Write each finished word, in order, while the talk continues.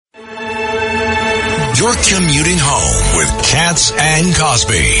You're commuting home with Katz and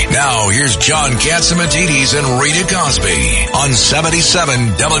Cosby. Now, here's John Catsimatidis and Rita Cosby on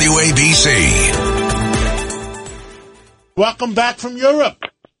 77 WABC. Welcome back from Europe.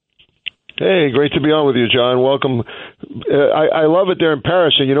 Hey, great to be on with you, John. Welcome. I love it there in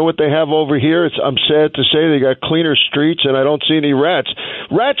Paris, and you know what they have over here? I'm sad to say they got cleaner streets, and I don't see any rats.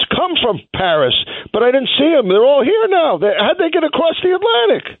 Rats come from Paris, but I didn't see them. They're all here now. How'd they get across the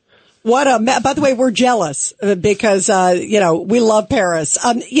Atlantic? By the way, we're jealous because, we love Paris.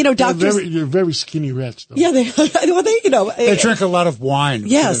 Doctors. They're very skinny rats, though. Yeah, they drink a lot of wine.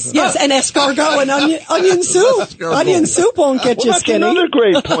 Yes, and escargot and onion soup. Onion soup won't get you skinny. That's another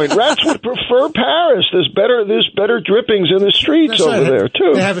great point. Rats would prefer Paris. There's better drippings in the streets over there,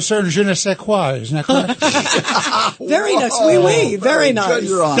 too. They have a certain je ne sais quoi, isn't that correct? Very nice. Oui, very nice.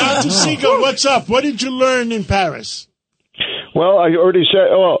 Dr. Siegel, what's up? What did you learn in Paris? Well, I already said,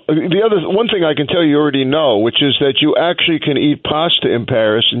 one thing I can tell you already know, which is that you actually can eat pasta in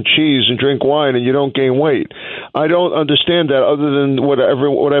Paris and cheese and drink wine and you don't gain weight. I don't understand that other than what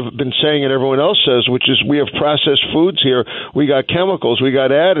I've been saying and everyone else says, which is we have processed foods here. We got chemicals, we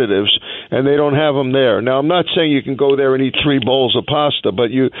got additives, and they don't have them there. Now, I'm not saying you can go there and eat 3 bowls of pasta,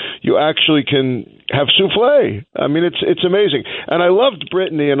 but you actually can have souffle. I mean, it's amazing. And I loved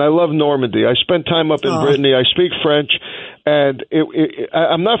Brittany and I love Normandy. I spent time up in Brittany. I speak French. And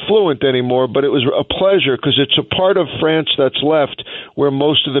I'm not fluent anymore, but it was a pleasure because it's a part of France that's left where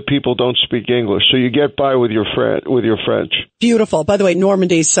most of the people don't speak English. So you get by with your French. Beautiful. By the way,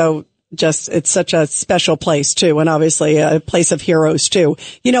 Normandy, it's such a special place too, and obviously a place of heroes too.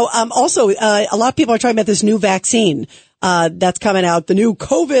 Also, a lot of people are talking about this new vaccine that's coming out, the new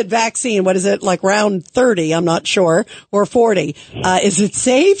COVID vaccine. What is it, like round 30? I'm not sure, or 40. Is it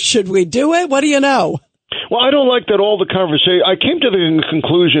safe? Should we do it? What do you know? Well, I don't like that all the conversation. I came to the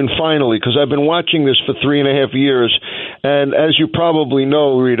conclusion finally because I've been watching this for 3.5 years. And as you probably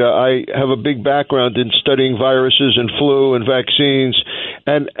know, Rita, I have a big background in studying viruses and flu and vaccines.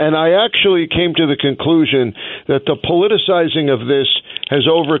 And I actually came to the conclusion that the politicizing of this has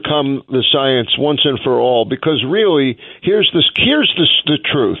overcome the science once and for all, because really, here's the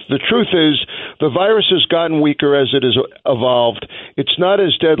truth. The truth is the virus has gotten weaker as it has evolved. It's not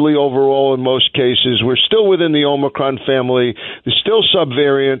as deadly overall in most cases. We're still within the Omicron family. There's still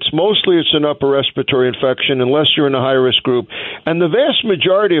subvariants. Mostly it's an upper respiratory infection unless you're in a high-risk group. And the vast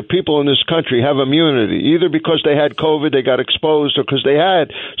majority of people in this country have immunity, either because they had COVID, they got exposed, or because they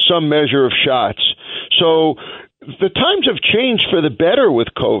had some measure of shots. So the times have changed for the better with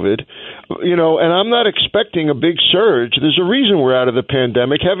COVID, and I'm not expecting a big surge. There's a reason we're out of the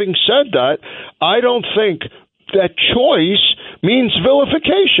pandemic. Having said that, I don't think that choice means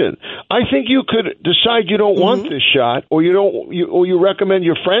vilification. I think you could decide you don't want this shot, or you recommend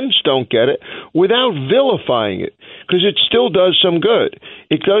your friends don't get it without vilifying it, because it still does some good.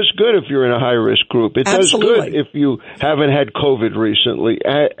 It does good if you're in a high-risk group. It Absolutely. does good if you haven't had COVID recently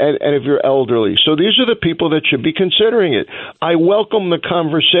and if you're elderly. So these are the people that should be considering it. I welcome the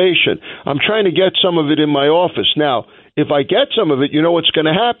conversation. I'm trying to get some of it in my office. Now, if I get some of it, you know what's going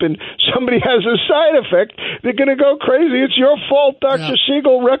to happen? Somebody has a side effect. They're going to go crazy. It's your fault, Dr.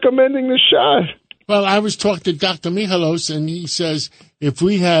 Siegel, recommending the shot. Well, I was talking to Dr. Michalos, and he says if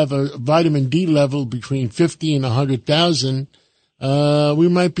we have a vitamin D level between 50 and 100,000, we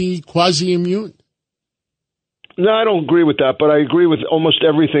might be quasi-immune. No, I don't agree with that, but I agree with almost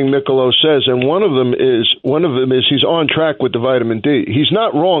everything Michalos says, and one of them is he's on track with the vitamin D. He's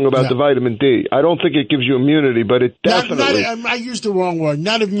not wrong about the vitamin D. I don't think it gives you immunity, but it definitely. I used the wrong word.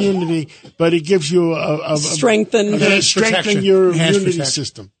 Not immunity, but it gives you strengthen your immunity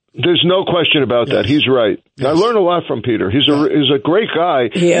system. There's no question about that. He's right. Yes. I learned a lot from Peter. He's a great guy.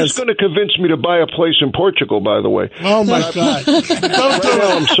 He's going to convince me to buy a place in Portugal, by the way. Oh, my God.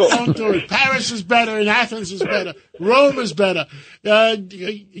 Don't do it. Paris is better and Athens is better. Rome is better.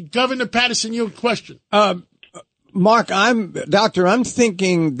 Governor Patterson, your question. Mark, I'm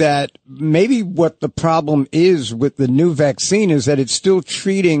thinking that maybe what the problem is with the new vaccine is that it's still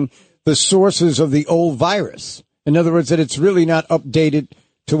treating the sources of the old virus. In other words, that it's really not updated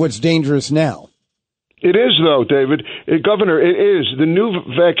to what's dangerous now. It is, though, David. Governor, it is. The new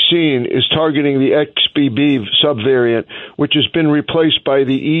vaccine is targeting the XBB subvariant, which has been replaced by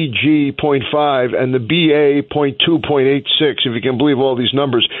the EG.5 and the BA.2.86, if you can believe all these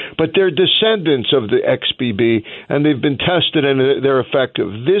numbers. But they're descendants of the XBB, and they've been tested, and they're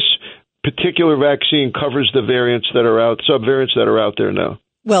effective. This particular vaccine covers the subvariants that are out there now.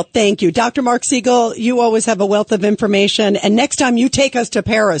 Well, thank you. Dr. Marc Siegel, you always have a wealth of information. And next time you take us to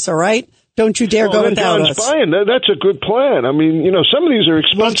Paris, all right? Don't you dare go without us. Fine. That's a good plan. I mean, some of these are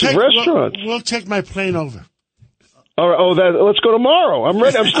expensive restaurants. We'll take my plane over. All right, let's go tomorrow. I'm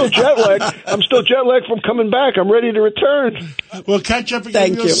ready. I'm still jet lagged. I'm still jet lagged from coming back. I'm ready to return. We'll catch up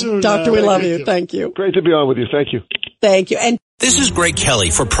again real soon. Doctor, we love you. Thank you. Great to be on with you. Thank you. Thank you. And this is Greg Kelly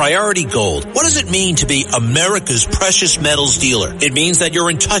for Priority Gold. What does it mean to be America's precious metals dealer? It means that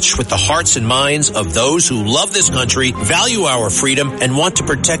you're in touch with the hearts and minds of those who love this country, value our freedom, and want to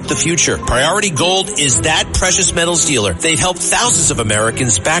protect the future. Priority Gold is that precious metals dealer. They've helped thousands of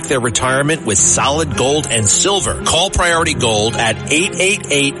Americans back their retirement with solid gold and silver. Call Priority Gold at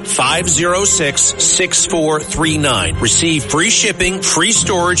 888-506-6439. Receive free shipping, free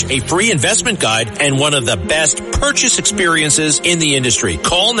storage, a free investment guide, and one of the best purchase experiences in the industry.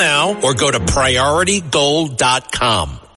 Call now or go to PriorityGold.com.